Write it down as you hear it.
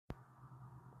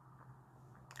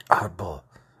Oddball,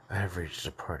 I have reached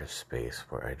a part of space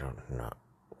where I don't know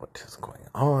what is going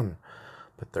on,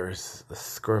 but there's a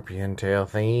scorpion tail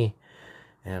thingy,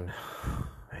 and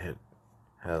it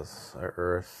has a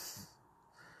earth,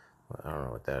 I don't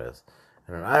know what that is,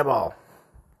 and an eyeball.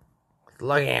 It's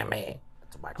looking at me.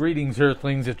 Greetings,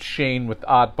 Earthlings. It's Shane with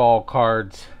Oddball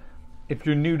Cards. If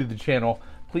you're new to the channel,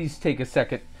 please take a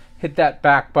second, hit that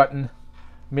back button,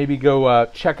 maybe go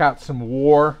check out some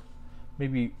war,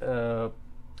 maybe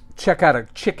check out a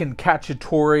chicken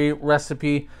cacciatore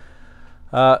recipe,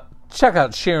 check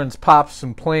out Sharon's Pops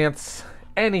and Plants,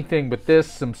 anything but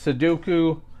this, some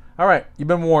Sudoku. All right, you've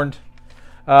been warned.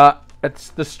 It's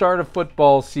the start of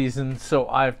football season, so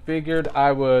I figured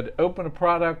I would open a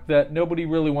product that nobody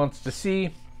really wants to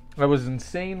see. I was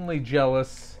insanely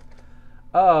jealous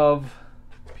of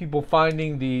people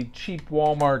finding the cheap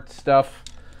Walmart stuff.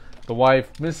 The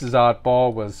wife, Mrs.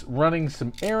 Oddball, was running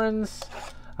some errands.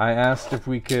 I asked if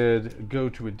we could go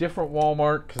to a different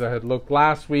Walmart because I had looked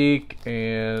last week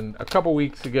and a couple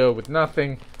weeks ago with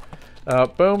nothing.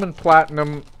 Bowman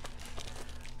Platinum.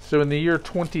 So in the year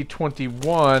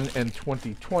 2021 and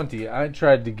 2020, I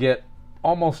tried to get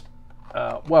almost,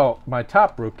 my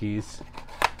top rookies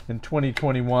in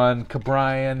 2021,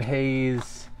 Cabrian,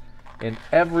 Hayes, in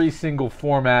every single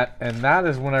format, and that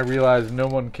is when I realized no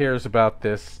one cares about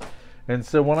this. And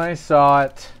so when I saw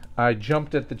it, I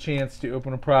jumped at the chance to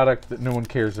open a product that no one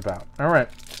cares about. All right.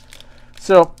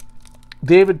 So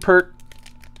David Pert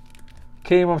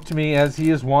came up to me, as he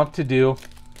is wont to do,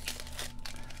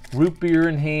 root beer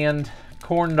in hand,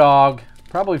 corn dog,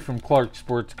 probably from Clark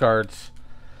Sports Cards,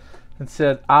 and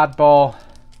said, Oddball,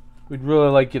 we'd really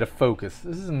like you to focus.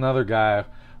 This is another guy,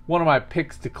 one of my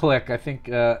picks to click. I think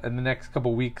in the next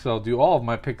couple weeks I'll do all of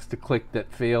my picks to click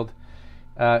that failed.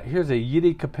 Here's a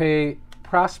Yiddy Capet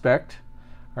prospect.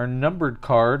 Our numbered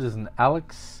card is an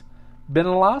Alex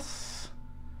Benelas.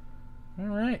 All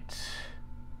right.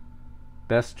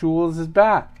 Best tool is his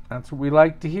bat. That's what we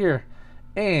like to hear.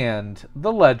 And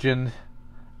the legend,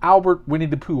 Albert Winnie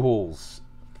the Pooh Holes,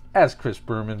 as Chris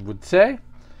Berman would say. All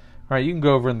right, you can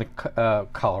go over in the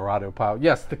Colorado pile.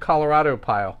 Yes, the Colorado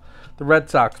pile, the Red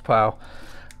Sox pile.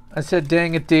 I said,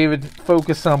 dang it, David,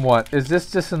 focus on what? Is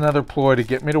this just another ploy to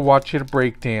get me to watch you to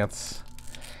break dance?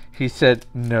 He said,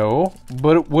 no,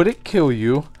 but would it kill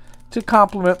you to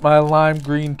compliment my lime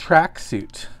green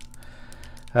tracksuit?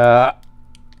 Kurt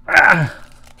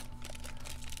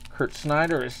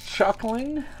Snyder is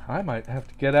chuckling. I might have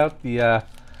to get out the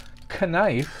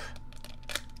knife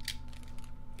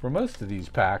for most of these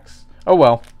packs. Oh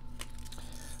well.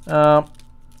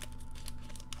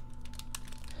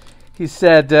 He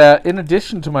said, in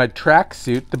addition to my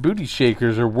tracksuit, the Booty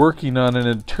Shakers are working on an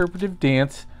interpretive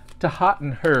dance to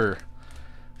Hotten Her.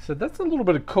 So that's a little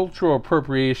bit of cultural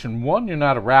appropriation. One, you're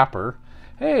not a rapper.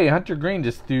 Hey, Hunter Green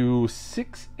just threw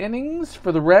 6 innings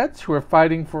for the Reds, who are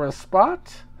fighting for a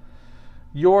spot.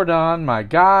 Jordan, my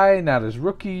guy, not his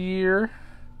rookie year.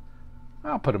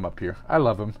 I'll put him up here. I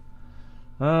love him.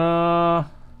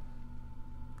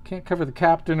 Can't cover the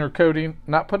captain or Cody.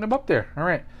 Not putting him up there. All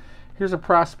right. Here's a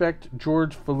prospect,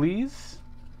 George Feliz.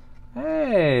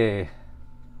 Hey.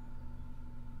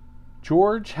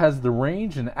 George has the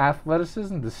range and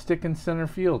athleticism to stick in center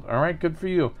field. All right, good for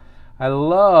you. I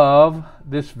love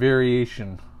this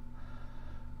variation.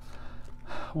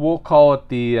 We'll call it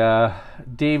the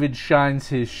David Shines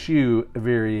His Shoe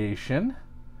variation.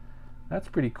 That's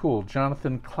pretty cool.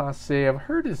 Jonathan Classe. I've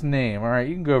heard his name. All right,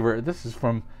 you can go over it. This is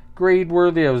from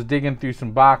Gradeworthy. I was digging through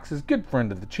some boxes. Good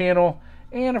friend of the channel.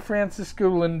 And a Francisco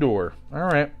Lindor.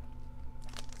 All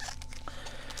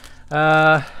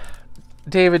right.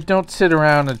 David, don't sit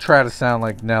around and try to sound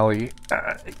like Nelly.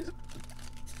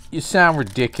 You sound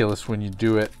ridiculous when you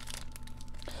do it.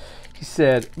 He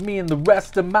said, me and the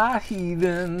rest of my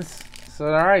heathens.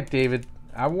 So, all right, David,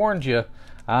 I warned you.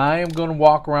 I am going to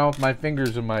walk around with my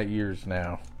fingers in my ears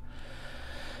now.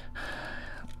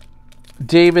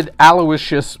 David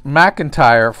Aloysius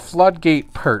McIntyre,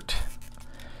 Floodgate Pert.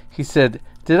 He said,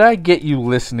 did I get you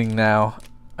listening now?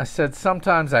 I said,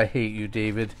 sometimes I hate you,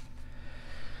 David.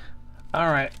 All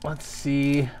right, let's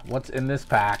see what's in this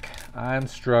pack. I'm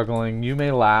struggling. You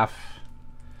may laugh.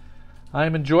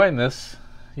 I'm enjoying this.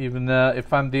 Even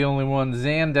if I'm the only one.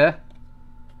 Xanda.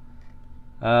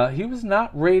 He was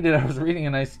not rated. I was reading a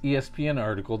nice ESPN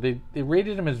article. They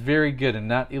rated him as very good and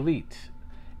not elite.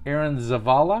 Aaron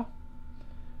Zavala.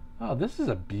 Oh, this is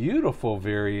a beautiful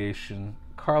variation.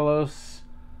 Carlos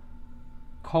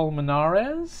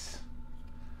Colmenares.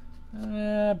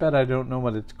 I bet I don't know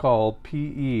what it's called.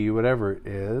 PE, whatever it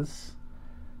is.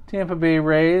 Tampa Bay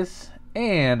Rays.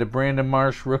 And a Brandon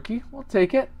Marsh rookie. We'll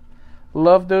take it.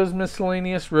 Love those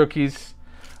miscellaneous rookies.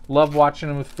 Love watching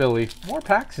them with Philly. More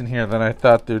packs in here than I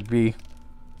thought there'd be.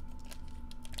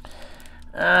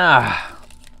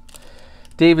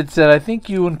 David said, I think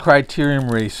you and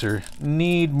Criterium Racer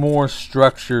need more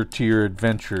structure to your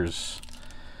adventures.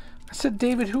 I said,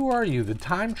 David, who are you? The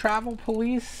time travel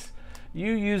police?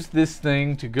 You use this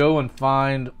thing to go and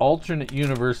find alternate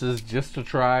universes just to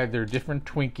try their different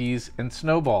Twinkies and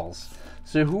snowballs.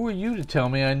 So who are you to tell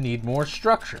me I need more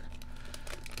structure?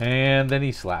 And then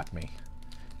he slapped me.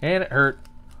 And it hurt.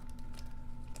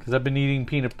 Because I've been eating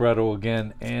peanut brittle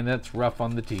again, and that's rough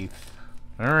on the teeth.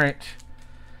 Alright.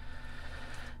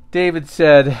 David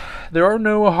said, there are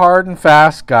no hard and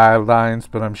fast guidelines,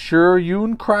 but I'm sure you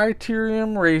and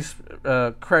Criterium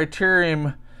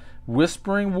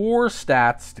whispering war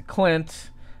stats to Clint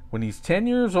when he's 10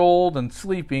 years old and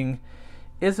sleeping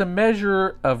is a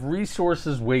measure of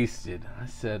resources wasted. I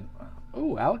said,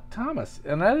 oh, Alec Thomas,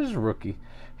 and that is a rookie.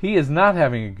 He is not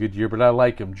having a good year, but I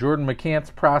like him. Jordan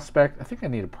McCants prospect. I think I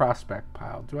need a prospect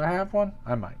pile. Do I have one?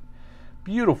 I might.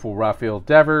 Beautiful Rafael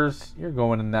Devers. You're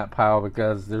going in that pile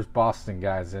because there's Boston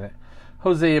guys in it.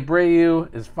 Jose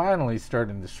Abreu is finally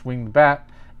starting to swing the bat.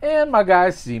 And my guy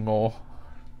Seymour.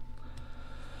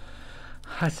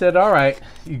 I said, all right,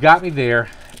 you got me there.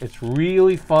 It's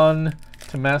really fun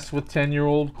to mess with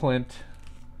 10-year-old Clint.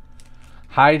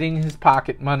 Hiding his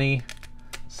pocket money.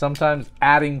 Sometimes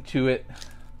adding to it.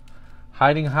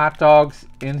 Hiding hot dogs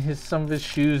in some of his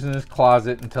shoes in his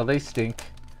closet until they stink.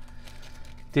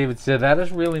 David said, that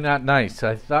is really not nice.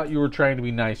 I thought you were trying to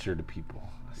be nicer to people.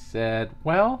 I said,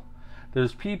 well,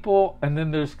 there's people and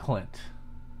then there's Clint.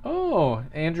 Oh,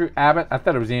 Andrew Abbott. I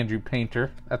thought it was Andrew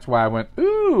Painter. That's why I went,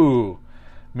 ooh.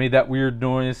 Made that weird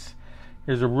noise.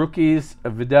 Here's a rookies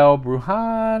of Vidal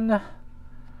Brujan.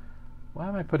 Why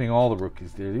am I putting all the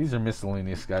rookies there? These are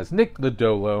miscellaneous guys. Nick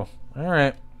Lodolo. All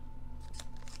right.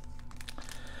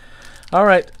 All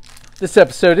right, this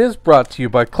episode is brought to you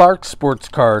by Clark Sports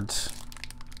Cards.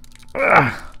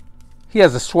 He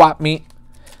has a swap meet.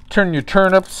 Turn your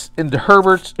turnips into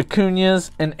Herberts,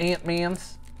 Acuñas, and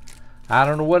Ant-Mans. I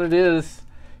don't know what it is.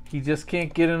 He just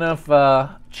can't get enough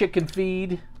chicken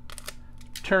feed,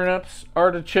 turnips,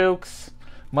 artichokes.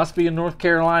 Must be a North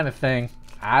Carolina thing.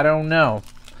 I don't know.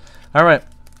 All right.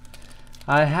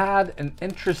 I had an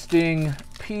interesting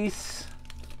piece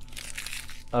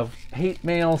of hate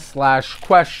mail /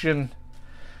 question.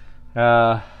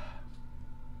 Joe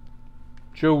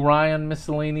Ryan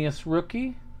miscellaneous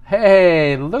rookie.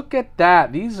 Hey, look at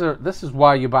that. This is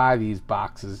why you buy these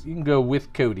boxes. You can go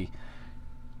with Cody.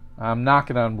 I'm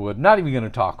knocking on wood. Not even going to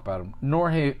talk about him.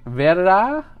 Norge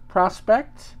Vera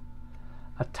prospect,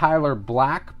 a Tyler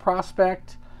Black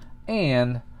prospect,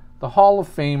 and the Hall of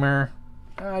Famer.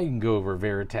 You can go over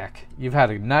Veritek. You've had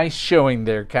a nice showing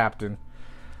there, Captain.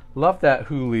 Love that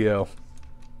Julio.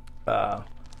 From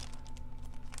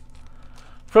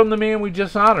the man we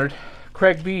just honored,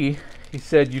 Craig B. He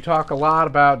said, you talk a lot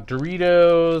about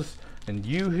Doritos and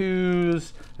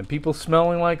Yoo-Hoos and people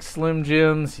smelling like Slim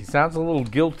Jims. He sounds a little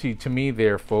guilty to me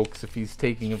there, folks, if he's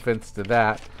taking offense to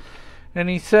that. And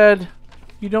he said,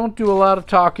 you don't do a lot of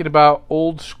talking about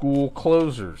old school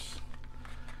closers.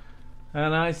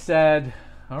 And I said,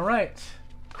 all right,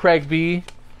 Craig B.,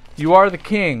 you are the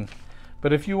king.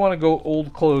 But if you want to go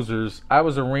old closers, I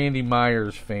was a Randy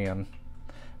Myers fan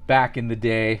back in the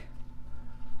day.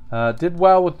 Did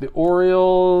well with the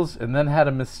Orioles and then had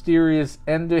a mysterious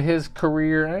end to his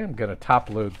career. I am going to top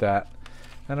load that.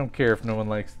 I don't care if no one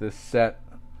likes this set.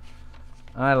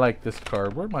 I like this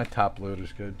card. Where'd my top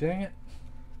loaders go? Dang it.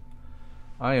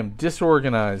 I am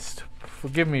disorganized.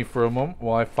 Forgive me for a moment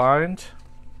while I find.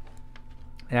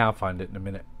 Yeah, I'll find it in a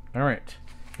minute. All right.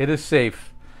 It is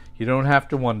safe. You don't have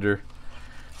to wonder.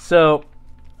 So,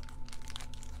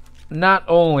 not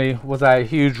only was I a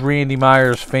huge Randy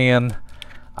Myers fan,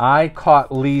 I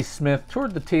caught Lee Smith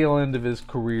toward the tail end of his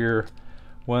career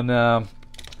when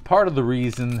part of the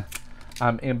reason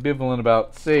I'm ambivalent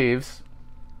about saves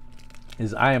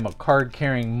is I am a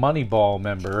card-carrying Moneyball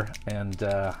member, and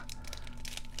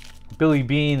Billy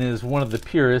Bean is one of the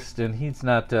purists, and he's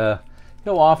not,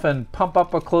 he'll often pump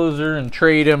up a closer and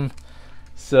trade him.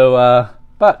 So,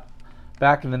 but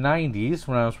back in the 90s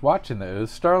when I was watching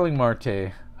those, Starling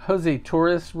Marte, Jose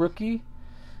Torres rookie.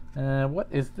 What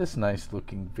is this nice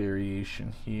looking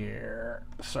variation here?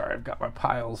 Sorry, I've got my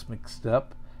piles mixed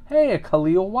up. Hey, a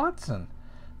Khalil Watson.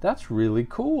 That's really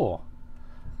cool.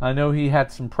 I know he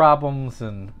had some problems,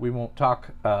 and we won't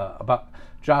talk about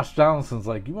Josh Donaldson's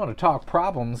like, you want to talk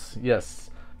problems? Yes,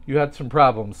 you had some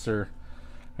problems, sir.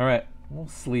 All right, we'll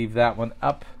sleeve that one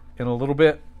up in a little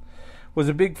bit. Was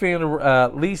a big fan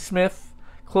of Lee Smith,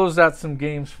 close out some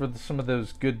games for some of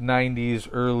those good 90s,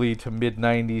 early to mid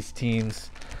 90s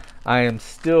teams. I am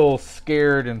still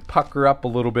scared and pucker up a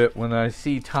little bit when I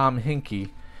see Tom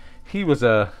Hinkey. He was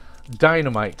a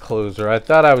dynamite closer. I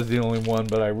thought I was the only one,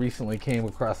 but I recently came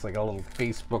across like a little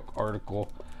Facebook article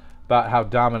about how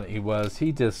dominant he was.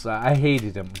 I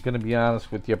hated him. I'm going to be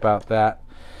honest with you about that.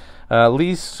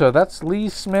 So that's Lee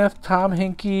Smith, Tom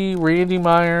Hinkey, Randy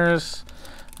Myers.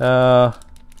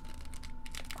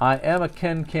 I am a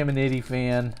Ken Caminiti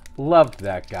fan. Loved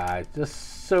that guy.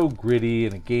 Just so gritty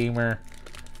and a gamer.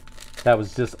 That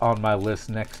was just on my list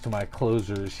next to my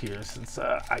closers here, since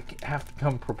I have to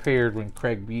come prepared when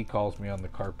Craig B calls me on the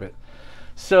carpet.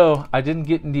 So I didn't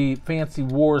get into fancy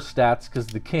war stats because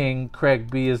the king, Craig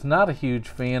B, is not a huge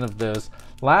fan of those.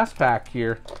 Last pack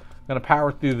here. I'm going to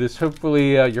power through this.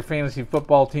 Hopefully your fantasy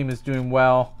football team is doing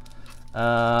well.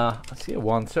 I see a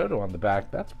Juan Soto on the back.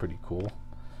 That's pretty cool.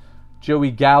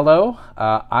 Joey Gallo.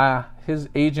 His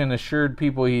agent assured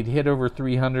people he'd hit over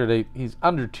 300. He's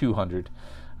under 200.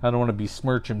 I don't want to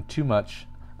besmirch him too much.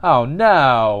 Oh,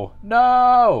 no.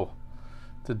 No!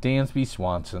 It's a Dansby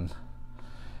Swanson.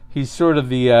 He's sort of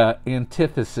the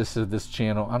antithesis of this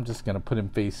channel. I'm just going to put him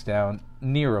face down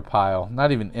near a pile.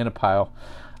 Not even in a pile.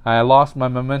 I lost my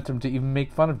momentum to even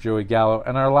make fun of Joey Gallo.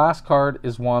 And our last card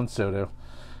is Juan Soto.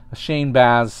 Shane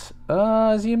Baz.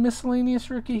 Is he a miscellaneous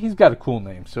rookie? He's got a cool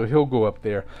name, so he'll go up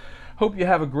there. Hope you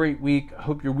have a great week.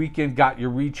 Hope your weekend got your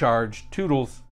recharge. Toodles.